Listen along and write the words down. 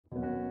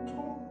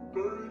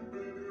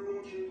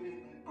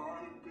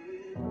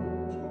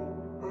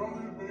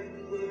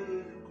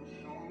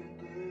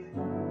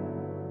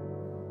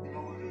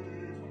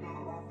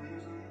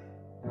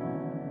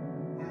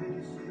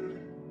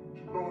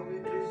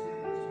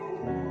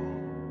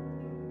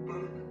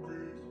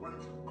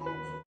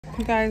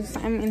Guys,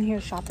 I'm in here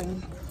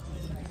shopping.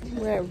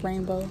 We're at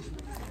Rainbow,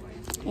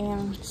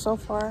 and so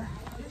far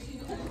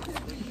I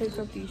picked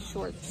up these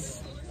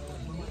shorts,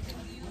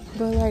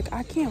 but like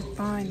I can't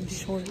find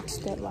shorts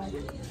that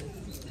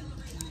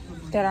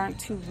aren't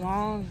too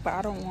long, but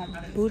I don't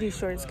want booty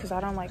shorts because I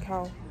don't like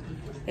how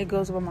it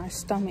goes with my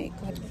stomach.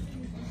 Like,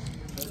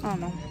 I don't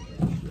know,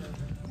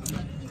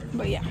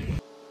 but yeah.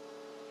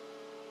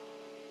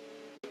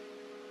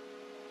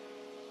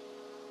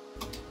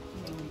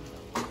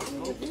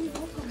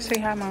 Say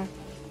hi, Mom,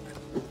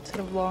 to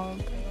the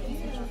vlog.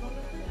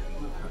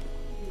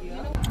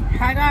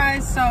 Hi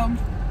guys, so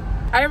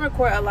I didn't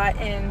record a lot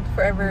in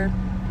forever.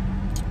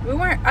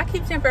 I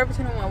keep saying Forever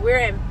 21.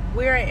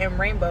 We're in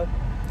Rainbow,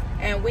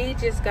 and we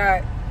just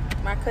got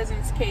my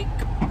cousin's cake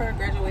for her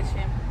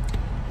graduation,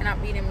 and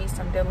I'm eating me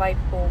some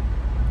delightful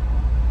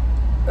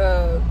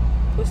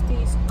what's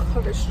these,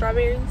 covered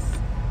strawberries.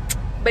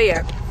 But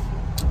yeah,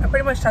 I'll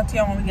pretty much talk to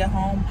y'all when we get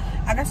home.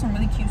 I got some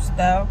really cute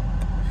stuff,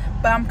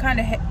 but I'm kind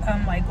of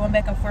like going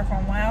back and forth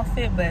on one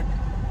outfit, but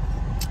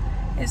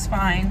it's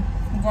fine.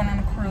 I'm going on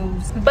a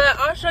cruise, but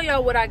I'll show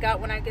y'all what I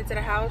got when I get to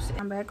the house.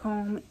 I'm back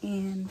home,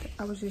 and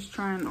I was just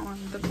trying on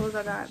the clothes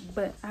I got,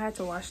 but I had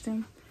to wash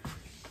them.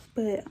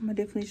 But I'm gonna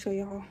definitely show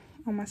y'all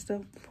all my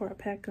stuff before I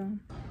pack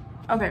them.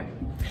 Okay,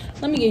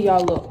 let me give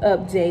y'all a little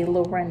update, a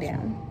little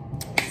rundown.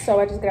 So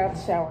I just got out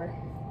the shower,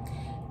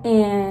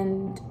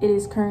 and it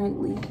is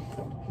currently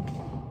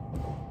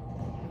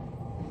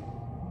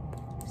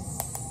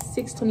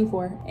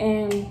 6:24,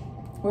 and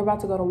we're about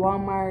to go to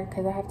Walmart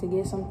because I have to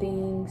get some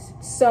things.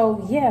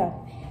 So yeah,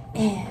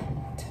 and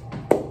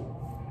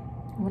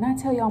when I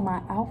tell y'all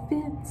my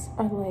outfits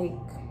are like,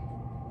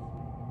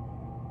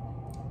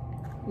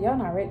 y'all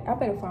not ready. I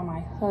better find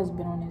my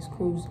husband on this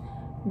cruise.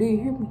 Do you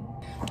hear me?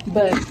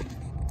 But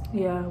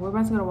yeah, we're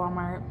about to go to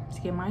Walmart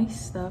to get my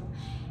stuff.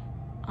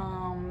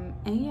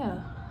 And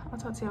yeah, I'll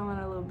talk to y'all in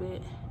a little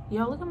bit.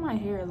 Y'all, look at my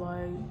hair,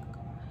 like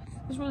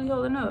it's really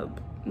holding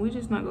up. We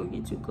just not gonna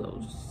get too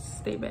close.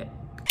 Stay back.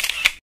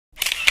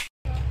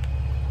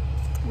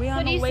 We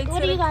on the way to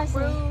the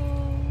cruise.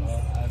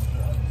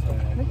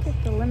 Look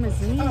at the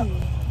limousine. Okay.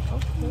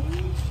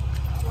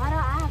 Why do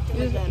I have to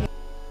do that?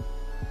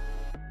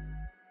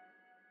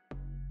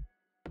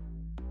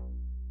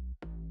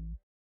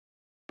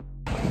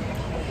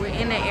 We're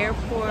in the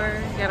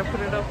airport. Gotta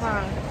put it up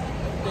high.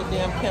 That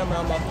damn camera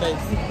on my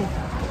face.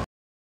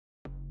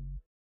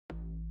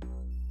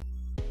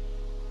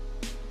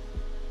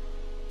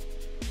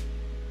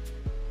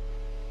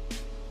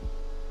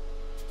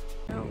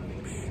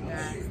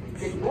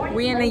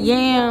 We in the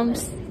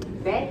yams.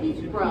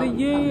 The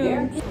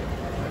yams.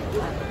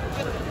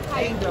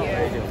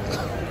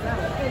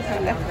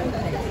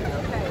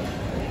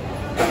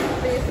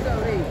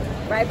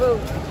 Right, boo?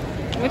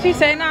 What you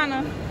say,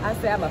 Nana? I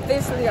said I'm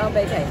officially on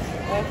vacation.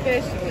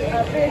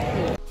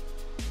 Officially.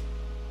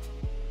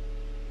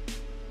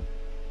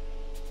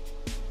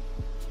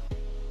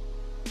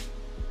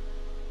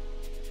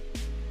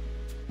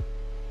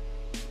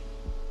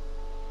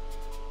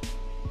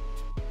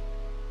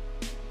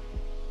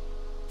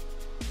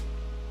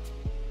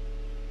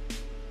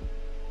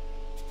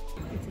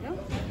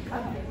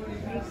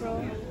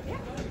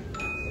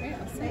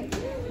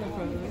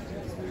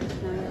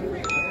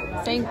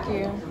 Thank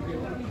you.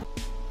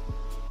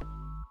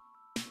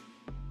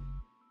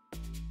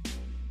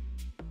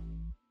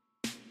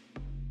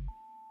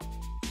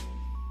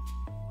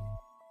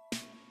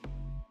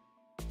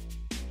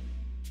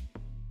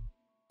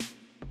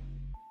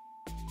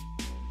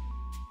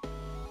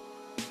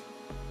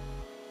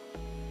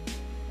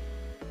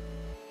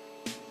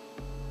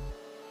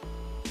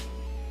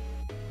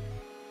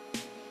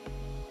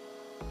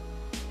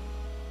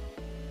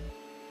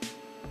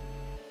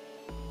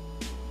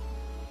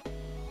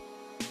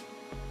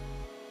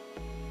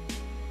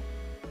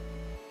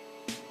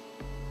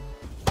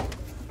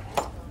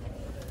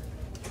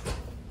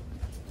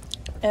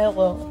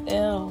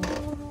 LOL.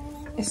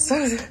 It's so.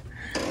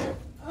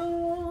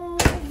 Oh,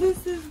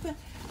 this is the.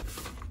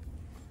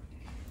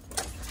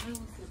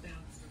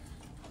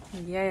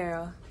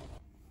 Yeah.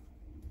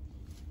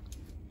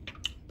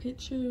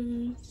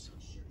 Pictures.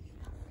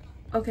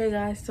 Okay,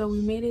 guys. So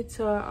we made it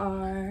to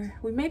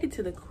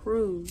the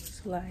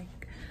cruise.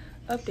 Like,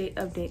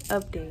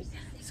 update.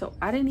 So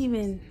I didn't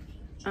even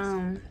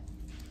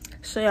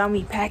show y'all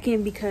me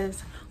packing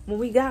because when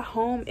we got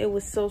home it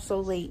was so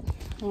late,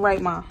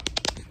 right, Ma?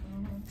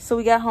 So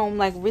we got home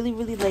like really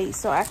late,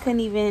 so I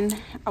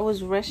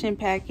was rushing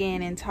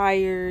packing and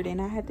tired,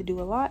 and I had to do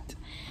a lot,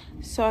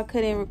 so I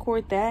couldn't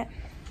record that.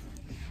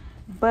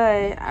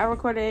 But I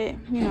recorded,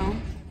 you know,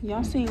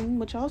 y'all seen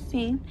what y'all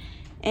seen,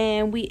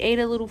 and we ate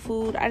a little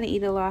food. I didn't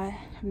eat a lot.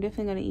 I'm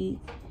definitely gonna eat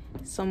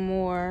some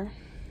more,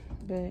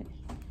 but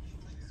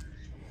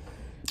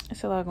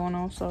it's a lot going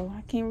on, so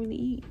I can't really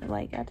eat.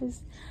 Like, I'm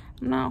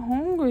not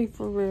hungry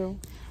for real.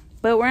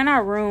 But we're in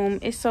our room.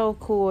 It's so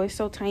cool. It's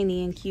so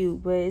tiny and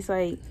cute. But it's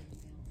like,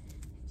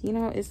 you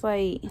know, it's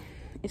like,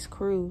 it's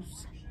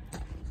cruise.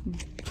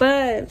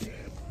 But,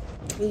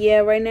 yeah,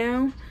 right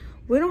now,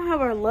 we don't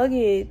have our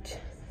luggage.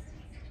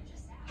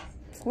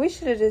 We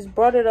should have just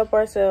brought it up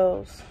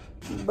ourselves.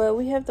 But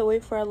we have to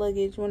wait for our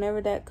luggage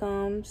whenever that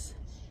comes.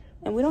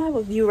 And we don't have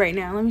a view right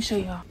now. Let me show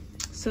y'all.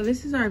 So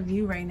this is our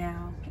view right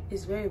now.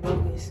 It's very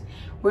bogus.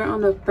 We're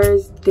on the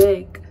first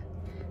deck.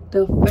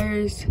 The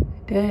first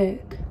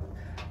deck.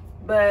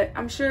 But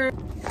I'm sure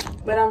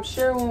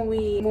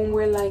when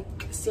we're like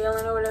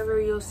sailing or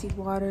whatever, you'll see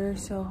water.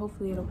 So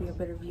hopefully it'll be a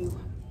better view.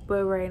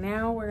 But right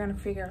now we're gonna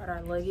figure out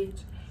our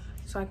luggage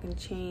so I can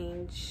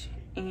change.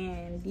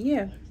 And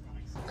yeah.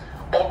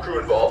 All crew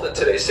involved in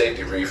today's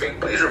safety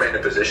briefing, please remain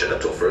in position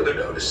until further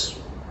notice.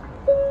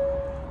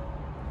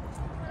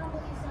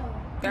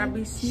 Gotta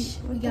be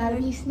sneaky. We gotta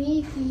be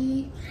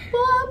sneaky.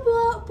 Boy,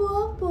 boy,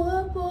 boy,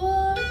 boy,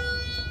 boy.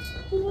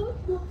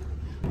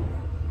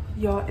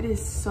 Y'all, it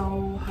is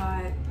so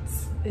hot.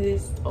 It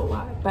is so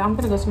hot. But I'm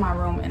gonna go to my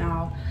room and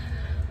I'll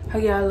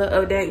give y'all a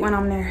little update when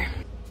I'm there.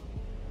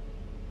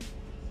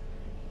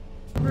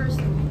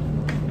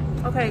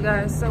 Okay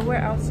guys, so we're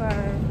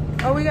outside.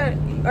 Oh,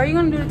 are you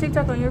gonna do the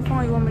TikTok on your phone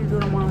or you want me to do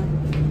it on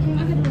mine?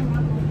 I can do it on my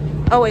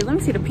phone. Oh wait, let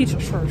me see the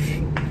pictures first.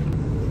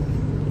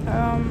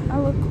 I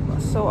look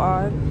so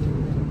odd.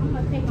 I'm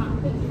gonna take my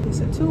picture.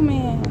 It's a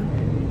 2-man.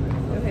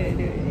 Go ahead,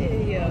 do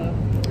it. Yeah,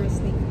 real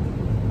sneaky.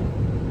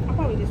 I'll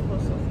probably just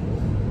post something.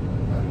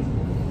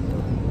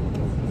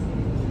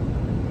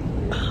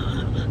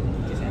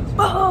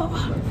 Oh.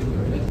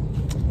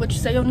 What you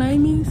say your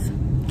name is?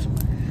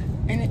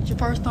 And it's your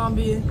first time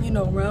being, you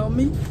know, around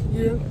me?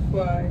 Yeah.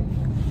 Bye.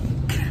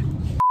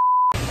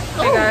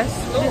 Hey guys,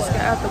 we just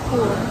got out the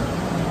pool.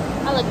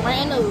 I look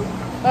brand new.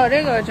 Oh,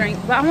 there go a drink.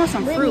 But I want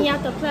some Bring fruit. me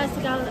out the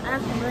plastic. I look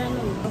acting brand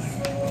new.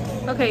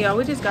 Okay, y'all,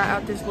 we just got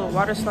out this little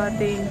water slide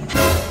thing.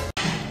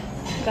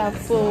 Got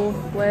full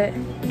wet.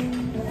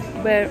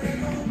 But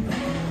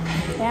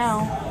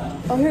now,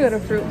 oh, here go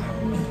the fruit.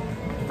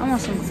 I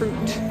want some fruit.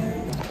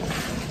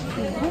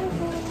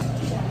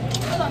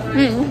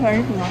 Okay.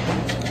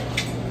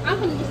 I'm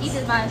gonna just eat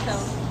this by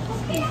itself.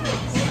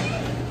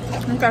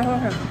 Okay,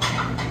 hold on.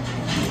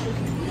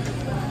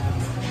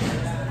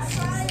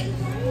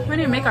 We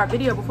didn't make our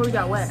video before we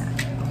got wet.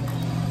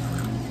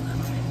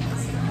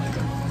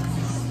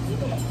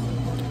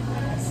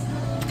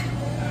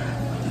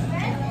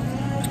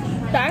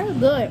 That's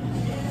good.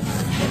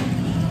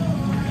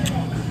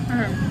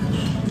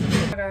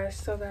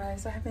 So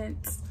guys, I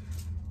haven't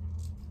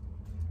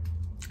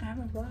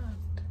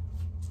vlogged.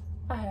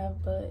 I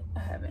have, but I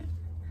haven't.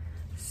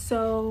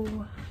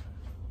 So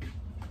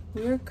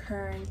we're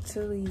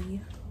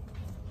currently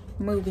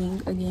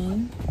moving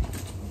again.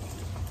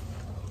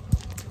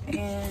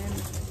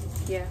 And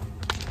yeah,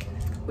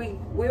 we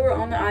were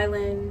on the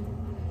island.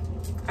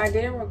 I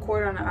didn't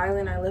record on the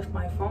island. I left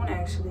my phone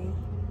actually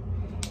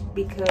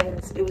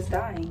because it was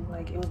dying,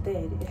 like it was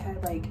dead. It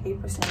had like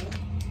 8%,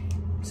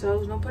 so there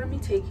was no point in me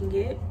taking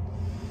it.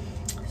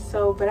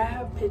 So but I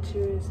have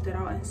pictures that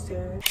I'll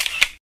insert,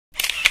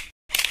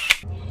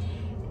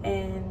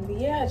 and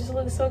yeah, it just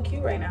looks so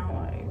cute right now,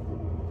 like,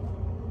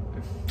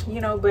 you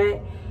know.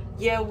 But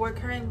yeah, we're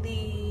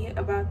currently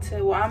about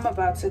to, well, I'm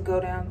about to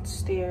go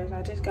downstairs.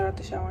 I just got out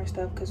the shower and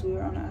stuff because we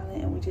were on the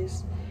island and we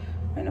just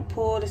were in the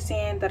pool, the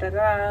sand,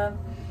 da-da-da.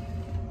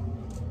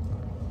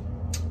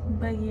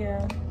 But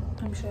yeah,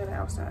 let me show you the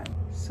outside.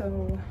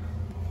 So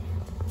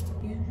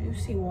you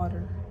see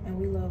water, and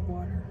we love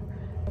water.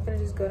 I'm gonna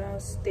just go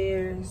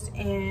downstairs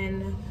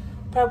and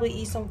probably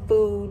eat some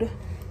food.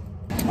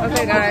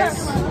 Okay guys,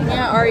 me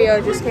and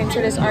Ario just came to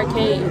this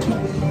arcade.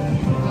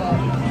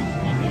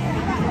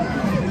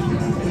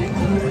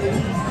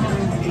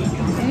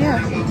 Yeah.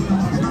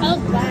 I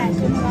look black.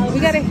 We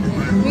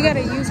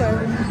gotta use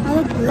our. I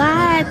look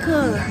black.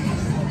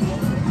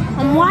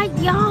 I'm white,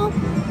 y'all.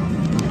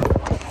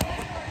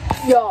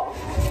 Y'all.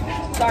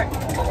 Sorry.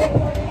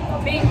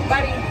 Big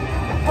buddy.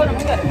 Hold on,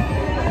 we got it.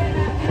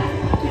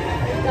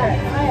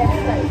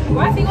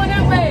 Why is he going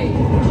that way?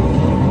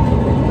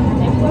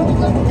 Well,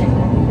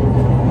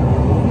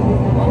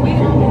 we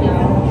don't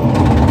know.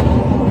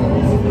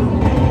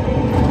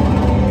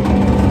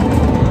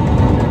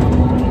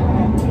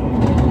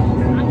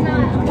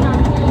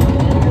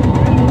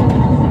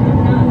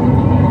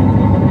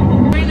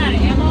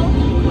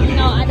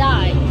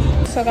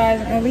 So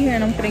guys, I'm over here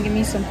and I'm gonna get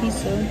me some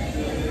pizza.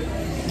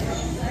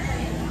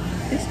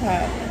 It's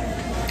hot,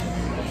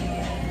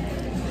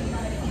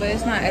 but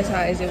it's not as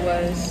hot as it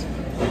was.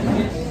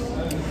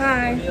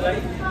 Hi,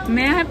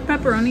 may I have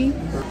pepperoni?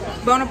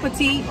 Bon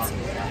appetit. I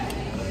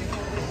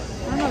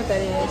don't know what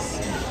that is. I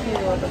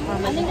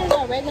think it's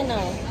oregano.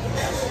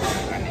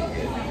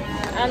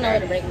 I don't know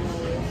what oregano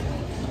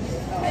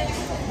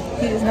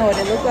is. You just know what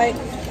it looks like?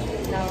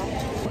 No.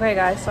 Okay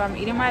guys, so I'm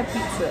eating my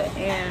pizza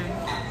and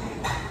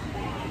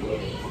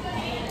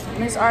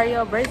Miss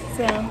Ariel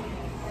Braceton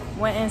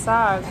went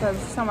inside because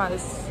it's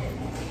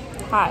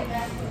hot,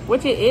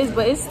 which it is,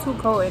 but it's too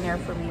cold in there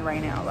for me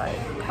right now. Like,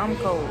 I'm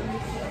cold.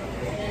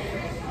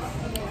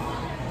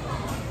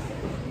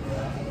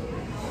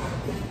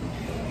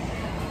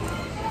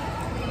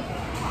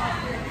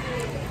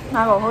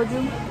 Not gonna hold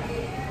you.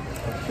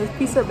 This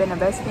pizza been the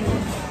best thing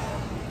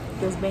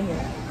that's been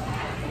here.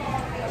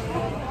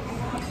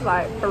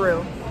 Like, for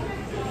real.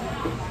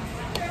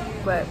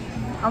 But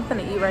I'm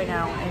finna eat right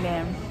now, and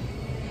then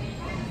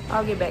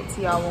I'll get back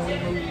to y'all when we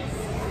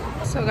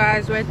move. So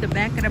guys, we're at the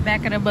back of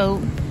the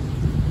boat.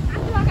 I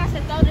feel like I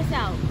should throw this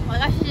out.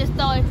 Like, I should just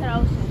throw it to the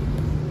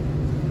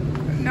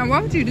ocean. Now,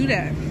 why would you do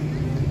that?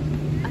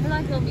 I feel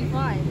like it'll be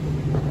fun.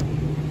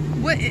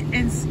 What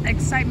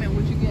excitement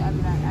would you get out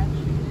of that,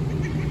 actually?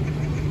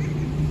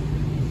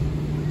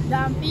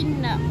 That I'm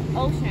feeding the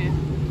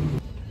ocean.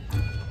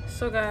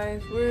 So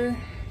guys, we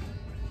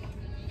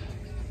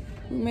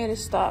made a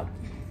stop.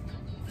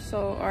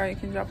 So Ari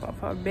can drop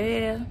off our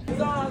bed.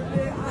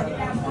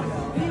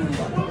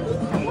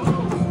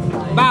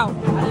 Bow.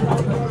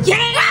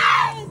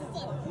 Yes!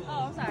 Oh,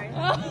 I'm sorry.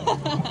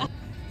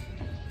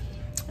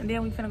 And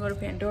then we finna go to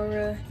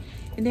Pandora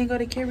and then go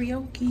to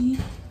karaoke.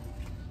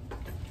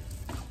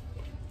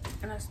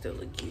 And I still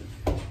look cute.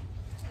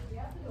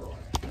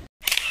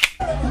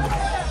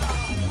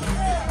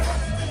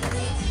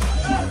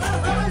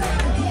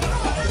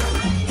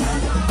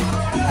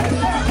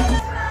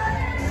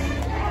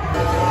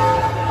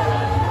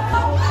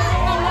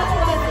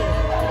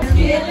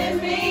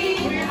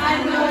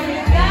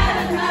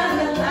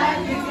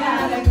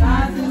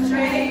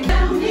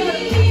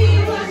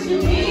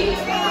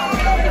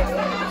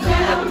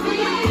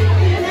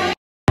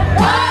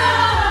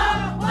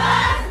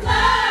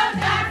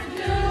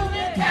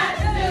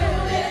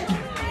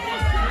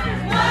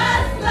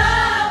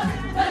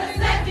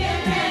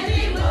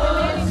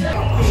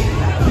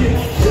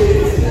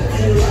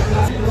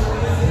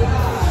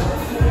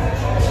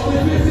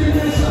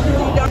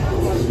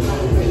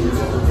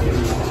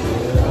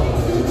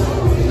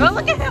 Oh,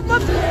 look at him.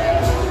 Look.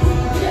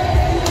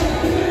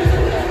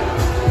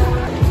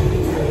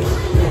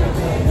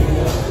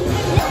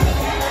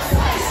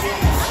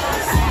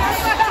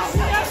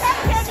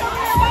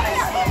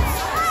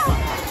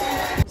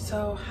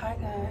 So, hi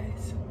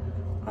guys.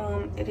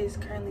 It is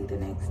currently the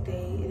next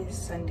day. It is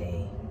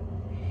Sunday.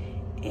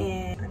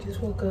 And I just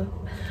woke up.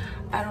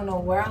 I don't know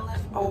where I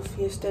left off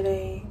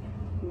yesterday,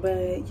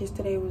 but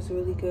yesterday was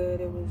really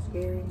good. It was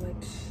very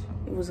much,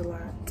 it was a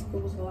lot.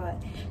 It was a lot.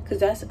 Because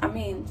that's, I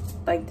mean,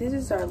 like, this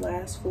is our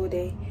last full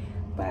day,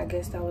 but I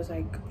guess that was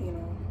like, you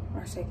know,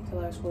 our second to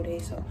last full day.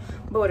 So,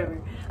 but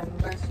whatever. I'm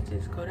about to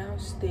just go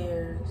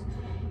downstairs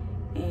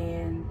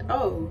and,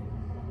 oh,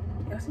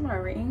 that's my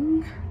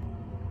ring.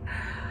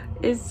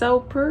 It's so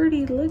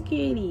pretty. Look at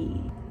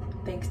it.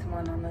 Thanks to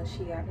my nana,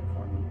 she got it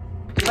for me.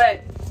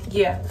 But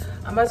yeah,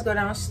 I'm about to go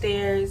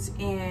downstairs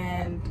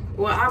and,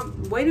 well,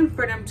 I'm waiting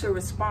for them to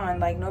respond.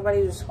 Like,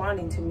 nobody's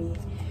responding to me,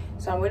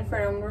 so I'm waiting for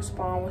them to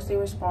respond. Once they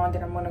respond,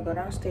 then I'm gonna go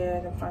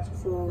downstairs and find some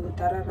food,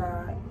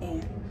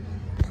 and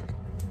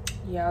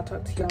yeah, I'll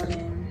talk to y'all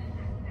then.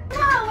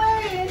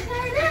 Every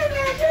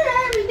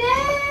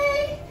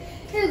day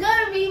is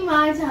gonna be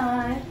my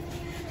time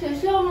to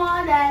show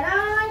mom that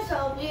I'm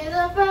so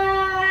beautiful.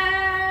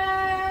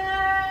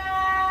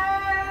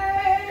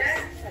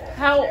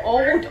 How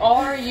old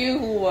are you?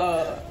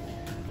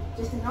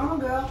 Just a normal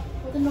girl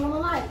with a normal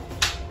life.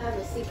 I have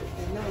a secret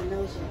that no one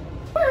knows yet.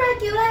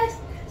 Miraculous,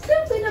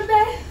 simply the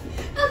best.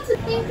 I'm to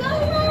think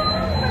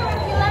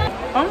miraculous.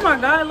 Oh my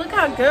god, look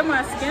how good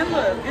my skin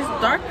looks. It's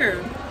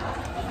darker.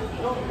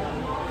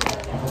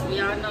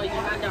 Y'all know you're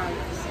not dark.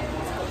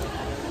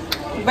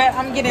 But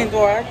I'm getting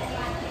dark.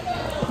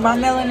 My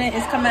melanin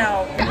is coming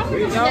out.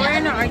 Y'all are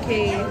in the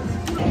arcade.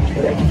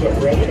 Let's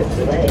get ready to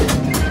play.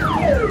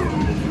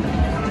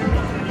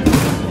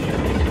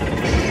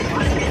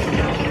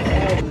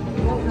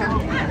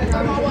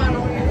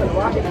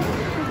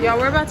 Y'all,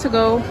 we're about to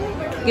go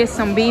get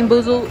some Bean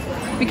Boozled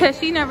because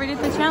she never did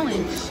the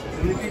challenge.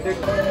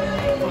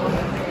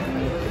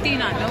 See,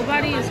 not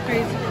nobody is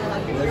crazy.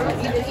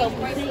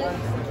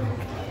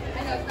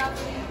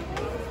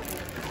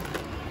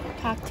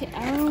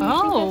 Cocktail.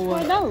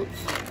 Oh,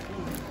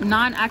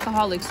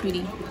 non-alcoholic,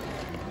 sweetie.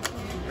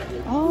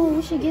 Oh,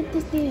 we should get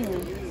this then.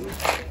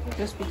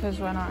 Just because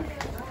why not?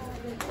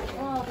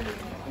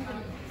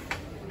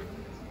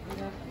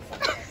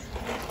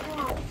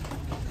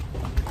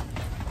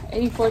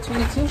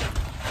 $84.22.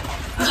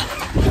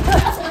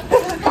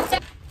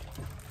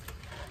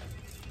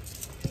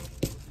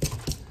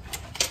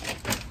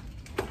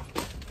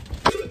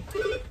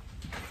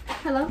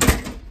 Hello.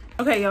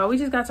 Okay, y'all, we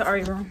just got to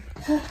Ari's room.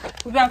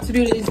 We're about to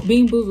do this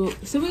Bean Boozled.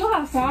 So we go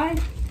outside.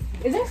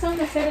 Is there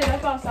something to set it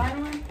up outside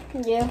on?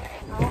 Yeah.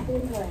 I've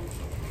been drinking.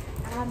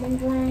 I've been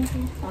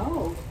drinking.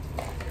 Oh.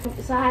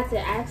 So I had to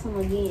ask him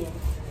again.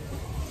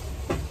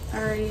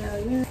 Alright,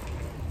 yeah.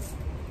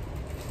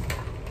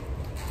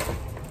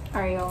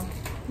 Alright, y'all.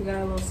 We got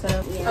a little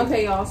setup. Yeah.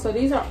 Okay, y'all. So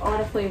these are all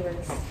the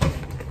flavors.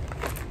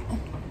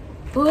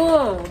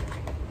 Ugh.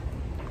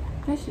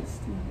 That shit's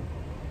stinks.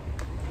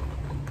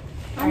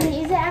 I mean,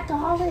 is it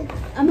alcoholic?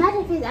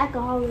 Imagine if it's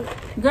alcoholic.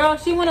 Girl,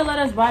 she wouldn't let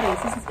us buy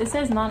this. It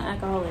says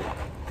non-alcoholic.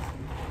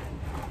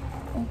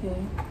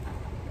 Okay.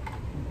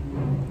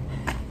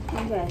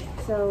 Okay,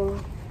 so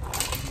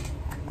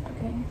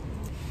Okay.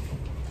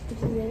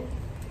 this is it.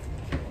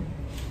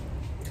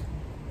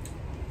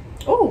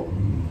 Oh.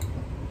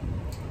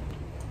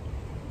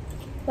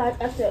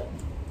 Like I said,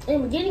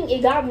 in the beginning,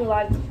 it got me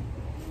like,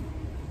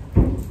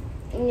 and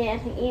then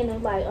at the end, it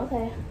was like,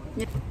 okay.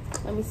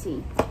 Let me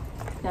see.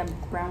 That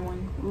brown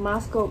one.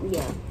 Moscow,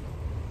 yeah.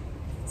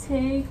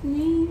 Take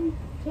me.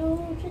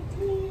 To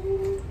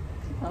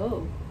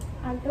Oh.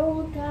 I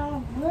don't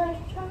got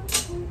much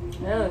time.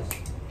 Yes.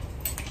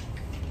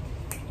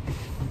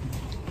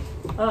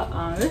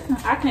 Listen,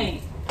 I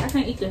can't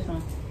eat this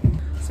one.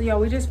 So y'all,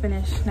 we just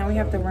finished. Now we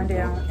have to run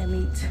down and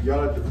meet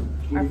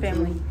our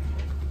family.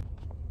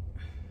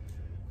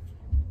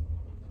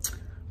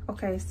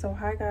 Okay, so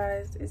hi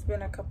guys. It's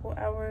been a couple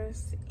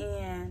hours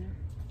and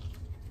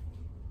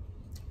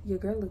your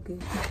girl look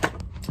good.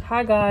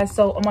 Hi guys.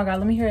 So oh my god,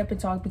 let me hurry up and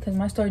talk because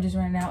my story just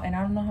ran out and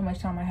I don't know how much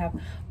time I have.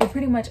 But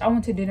pretty much I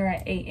went to dinner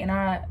at 8 and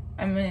I'm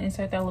gonna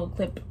insert that little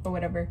clip or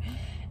whatever.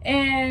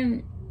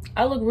 And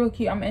I look real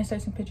cute. I'm gonna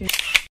insert some pictures.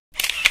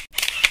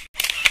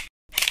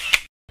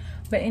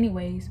 But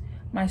anyways,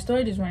 my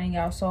storage is running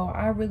out, so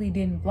I really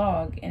didn't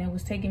vlog and it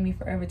was taking me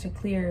forever to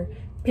clear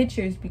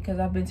pictures because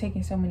I've been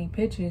taking so many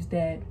pictures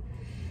that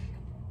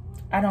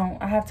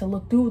I have to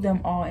look through them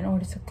all in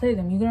order to clear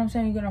them. You get what I'm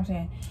saying? You get what I'm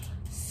saying?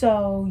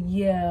 So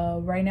yeah,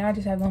 right now I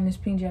just have on this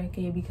pink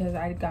jacket because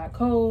I got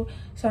cold,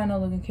 so I know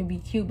looking can be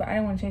cute, but I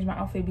didn't want to change my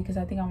outfit because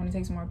I think I want to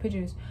take some more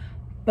pictures.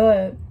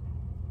 But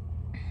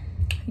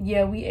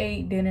yeah, we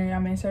ate dinner.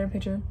 I'm gonna insert a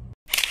picture.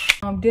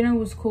 Dinner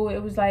was cool. It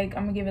was like,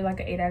 I'm gonna give it like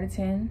an 8 out of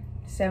 10,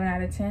 7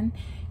 out of 10,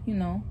 you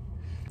know.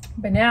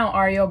 But now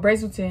Ariel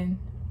Brazelton,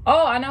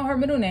 oh, I know her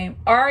middle name,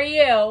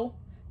 Ariel,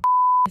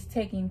 is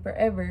taking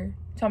forever.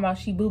 Talking about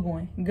she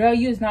boo-booing. Girl,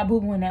 you is not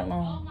boo-booing that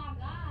long. Oh my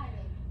god.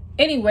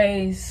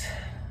 Anyways,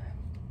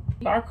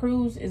 our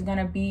cruise is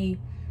gonna be,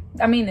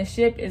 the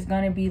ship is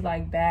gonna be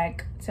like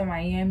back to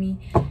Miami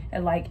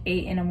at like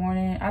 8 in the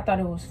morning. I thought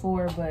it was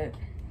 4, but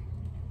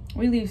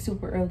we leave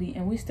super early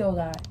and we still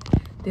got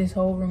this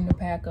whole room to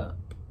pack up.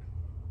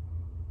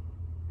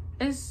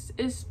 It's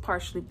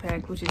partially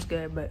packed, which is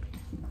good, but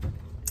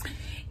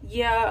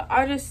yeah,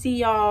 I'll just see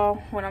y'all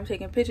when I'm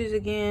taking pictures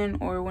again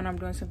or when I'm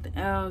doing something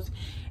else.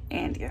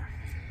 And yeah,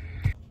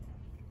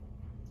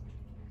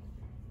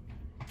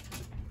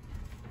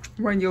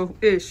 run your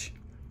ish.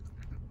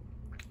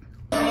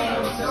 I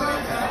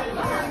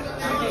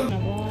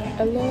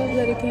love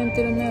that it came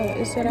through the mail.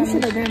 It said I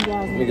should have been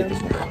vlogging.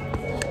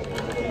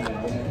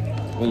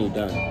 When you're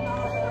done.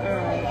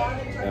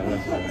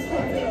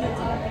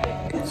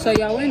 So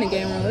y'all, we're in the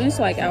game room. It's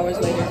like hours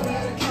later.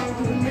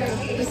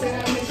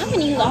 I'm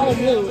gonna use all the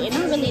blue, and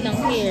I really don't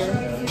care,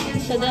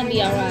 so they'll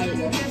be all right.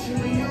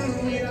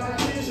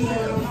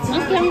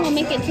 I'm scared I'm gonna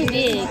make it too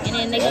big, and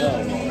then they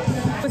go.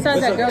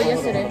 Besides that girl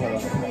yesterday.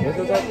 What's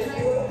the type?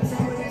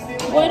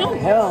 Boy, don't.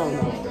 Hell no.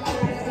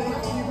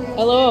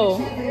 Hello.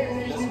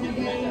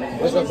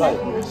 What's your type?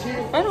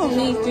 I don't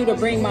need you to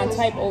bring my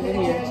type over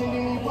here.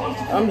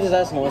 I'm just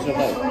asking, what's your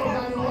type?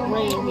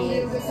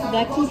 Redheads.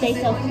 That keep they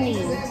so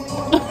clean.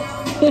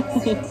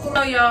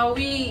 So y'all,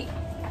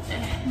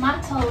 My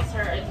toes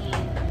hurt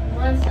again.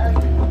 One's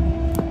ugly.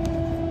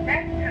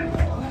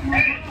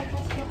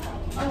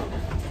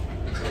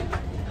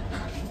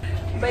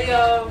 but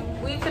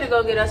we finna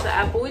go get us an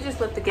apple. We just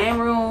left the game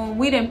room.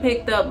 We done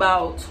picked up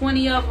about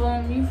 20 of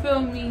them. You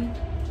feel me?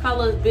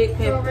 Call us Big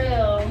Pimpin'. For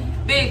real.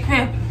 Big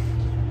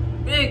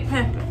Pimpin'. Big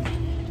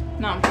Pimpin'.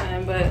 No, I'm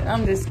playing, but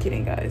I'm just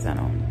kidding, guys. I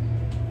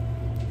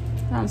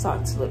don't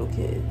talk to little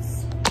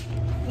kids.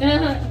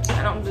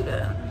 I don't do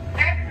that.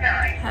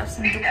 Have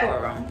some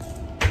decorum.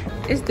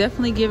 It's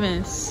definitely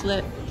giving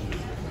sleep.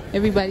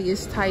 Everybody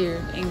is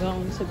tired and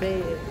going to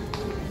bed.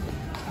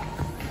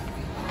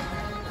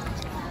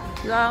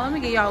 Y'all, let me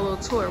give y'all a little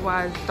tour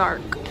while it's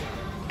dark.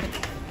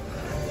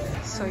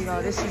 So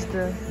y'all, this is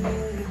the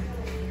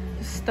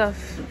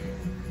stuff.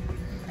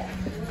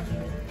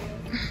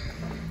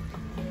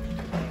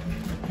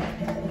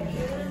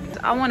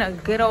 I want a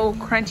good old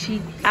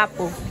crunchy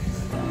apple.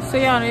 So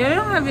y'all, they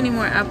don't have any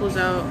more apples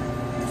out.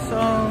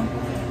 So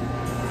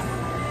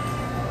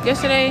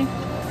yesterday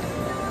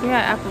we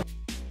had apples.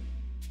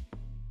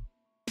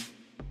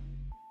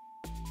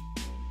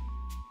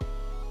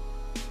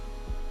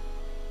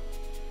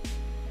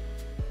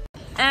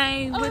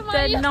 Ain't with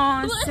that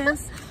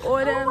nonsense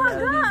or that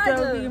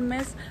lovey-dovey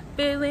mess.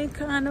 Feeling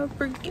kind of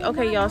freaky.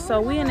 Okay, y'all,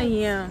 so we in the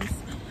yams.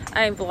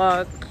 I ain't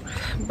vlog,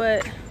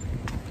 but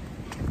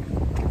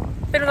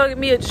finna go get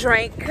me a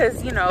drink,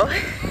 cause you know.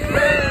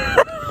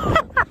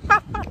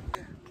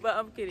 But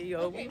I'm kidding, yo.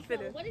 Okay, We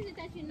finna. so what is it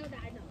that you know that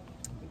I know?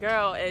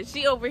 Girl, and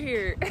she over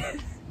here.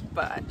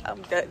 But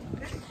I'm done.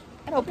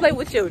 I don't play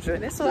with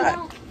children. It's alright.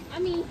 I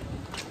mean,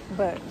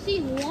 But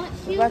she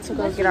wants you, we're about to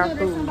go but get our that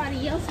food.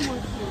 somebody else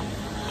wants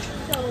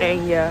you. So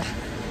And yeah,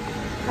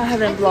 I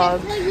haven't I can't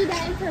vlogged tell you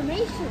that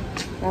information.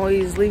 when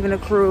we was leaving the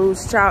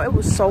cruise. Child, it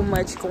was so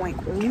much going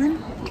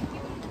on.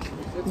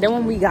 Then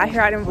when we got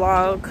here, I didn't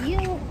vlog.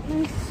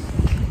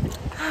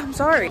 I'm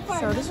sorry.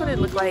 So this is what it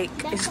looked like.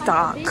 It's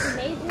dark.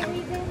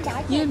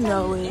 You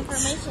know it.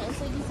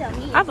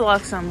 I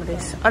vlogged some of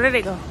this. Oh, there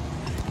they go.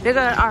 They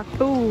got our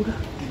food.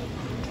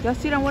 Y'all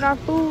see them with our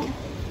food?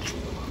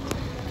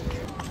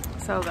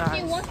 So guys,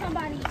 She wants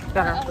somebody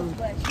got our else, food.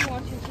 but she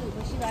wants you too,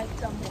 but she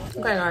likes some more.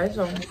 Okay guys,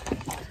 so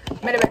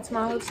made it back to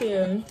my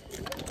hotel.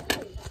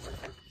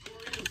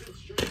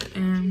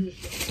 And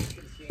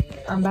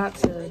I'm about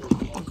to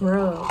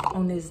grub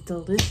on this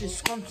delicious,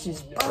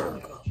 scrumptious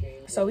burger.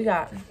 So we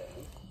got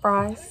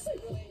fries.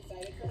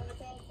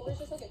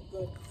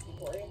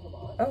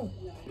 Oh,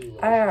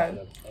 I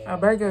had a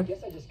burger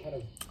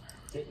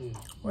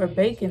with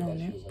bacon on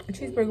it. A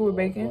cheeseburger with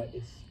bacon.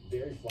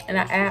 And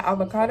I add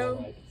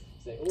avocado.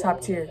 Top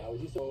tier.